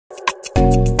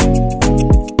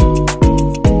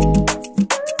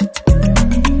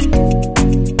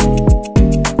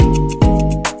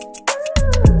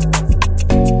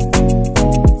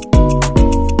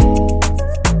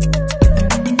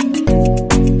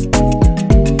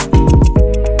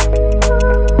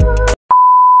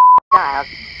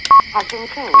Hi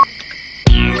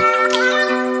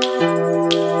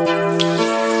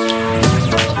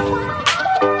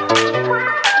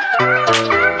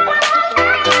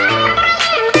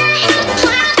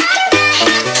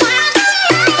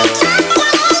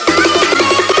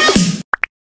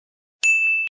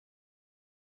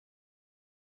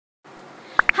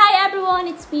everyone,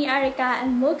 it's me Arika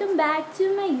and welcome back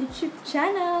to my YouTube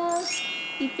channel.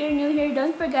 If you're new here,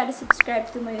 don't forget to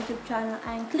subscribe to my YouTube channel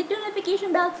and click the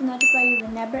notification bell to notify you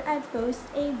whenever I post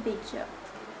a video.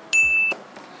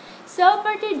 So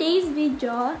for today's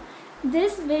video,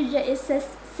 this video is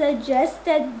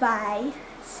suggested by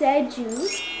Seju.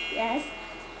 Yes,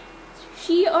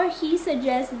 she or he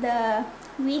suggests the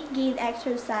weight gain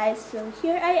exercise. So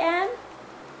here I am.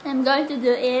 I'm going to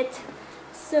do it.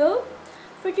 So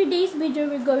for today's video,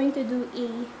 we're going to do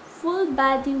a full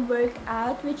body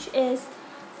workout, which is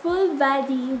full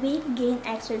body weight gain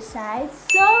exercise.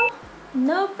 So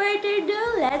no further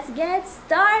ado, let's get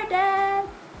started.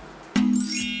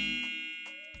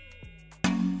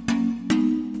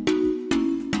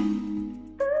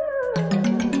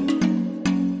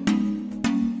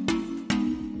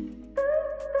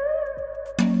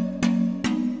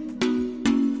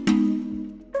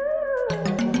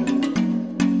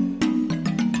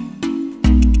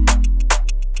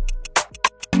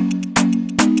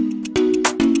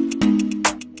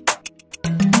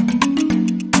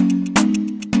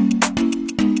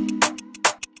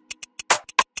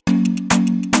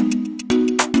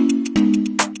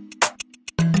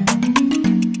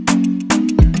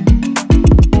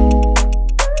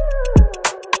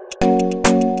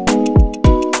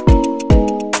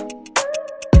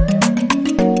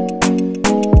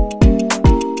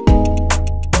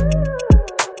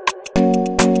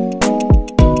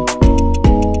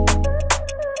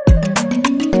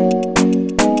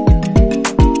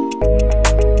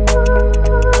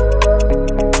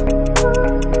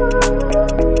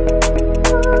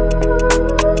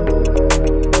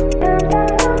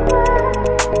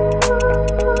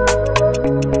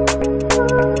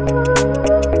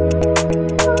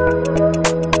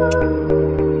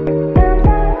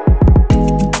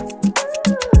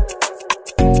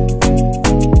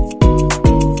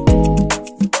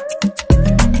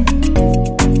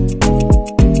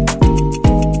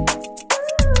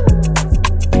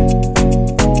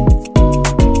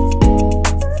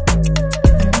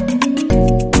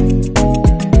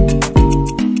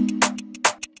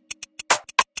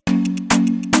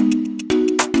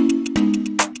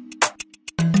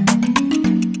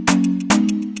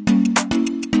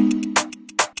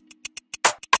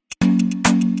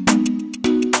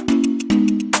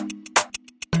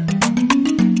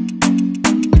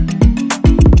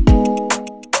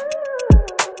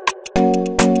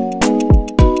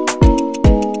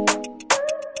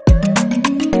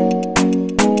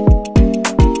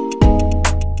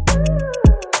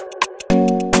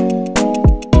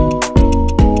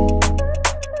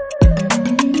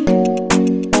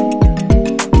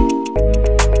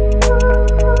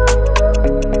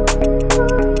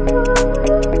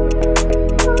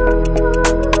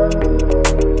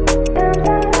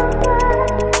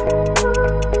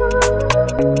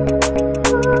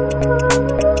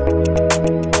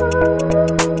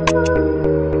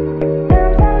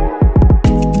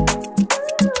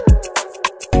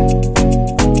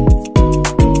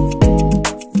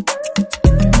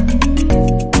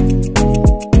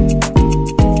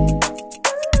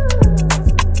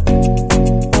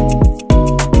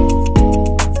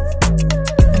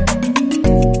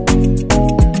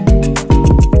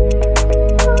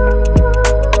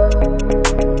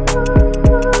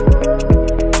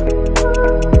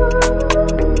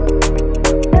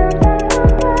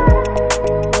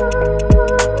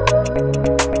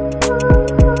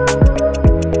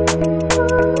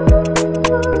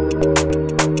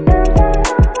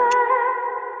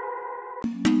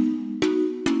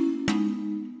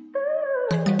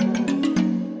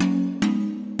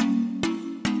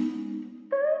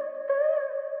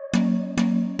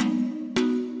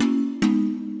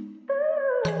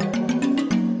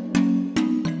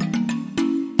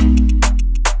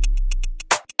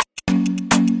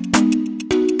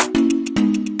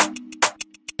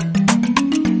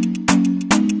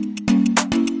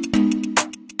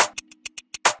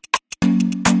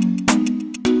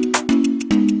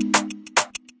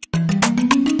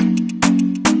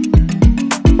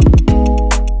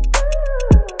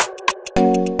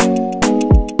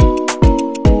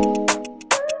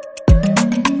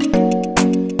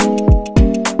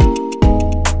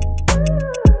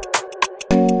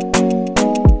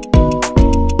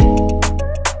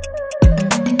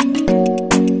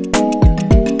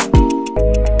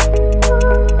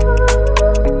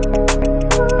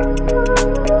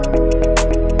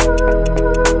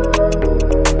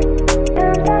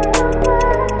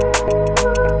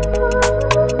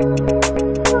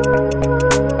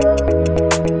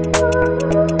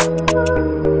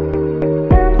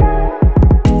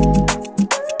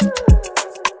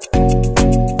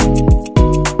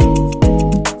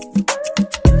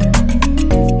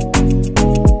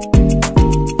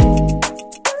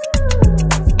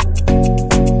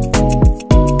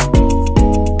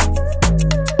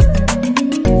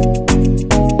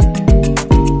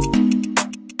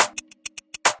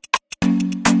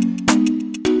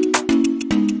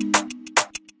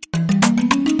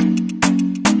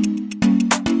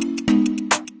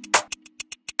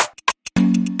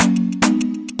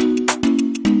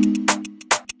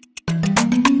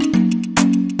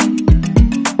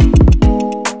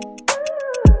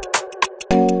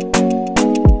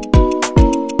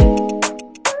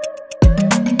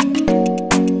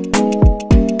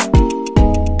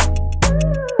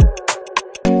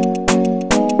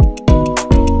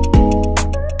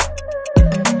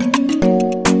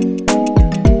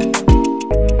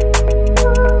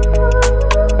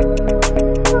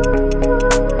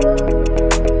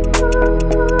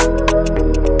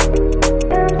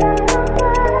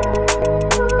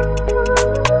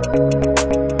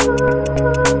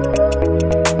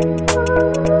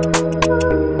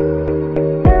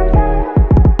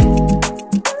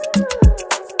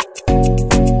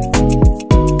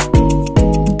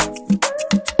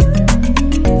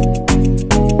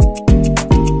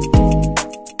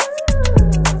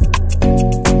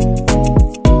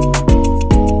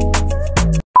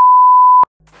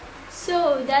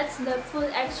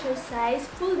 exercise,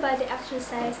 full body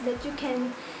exercise that you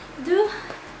can do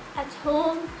at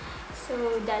home.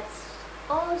 So that's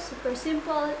all, super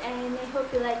simple, and I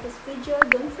hope you like this video.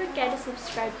 Don't forget to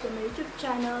subscribe to my YouTube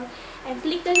channel and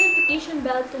click the notification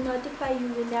bell to notify you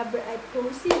whenever I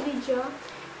post a video.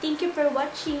 Thank you for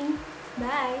watching.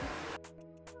 Bye!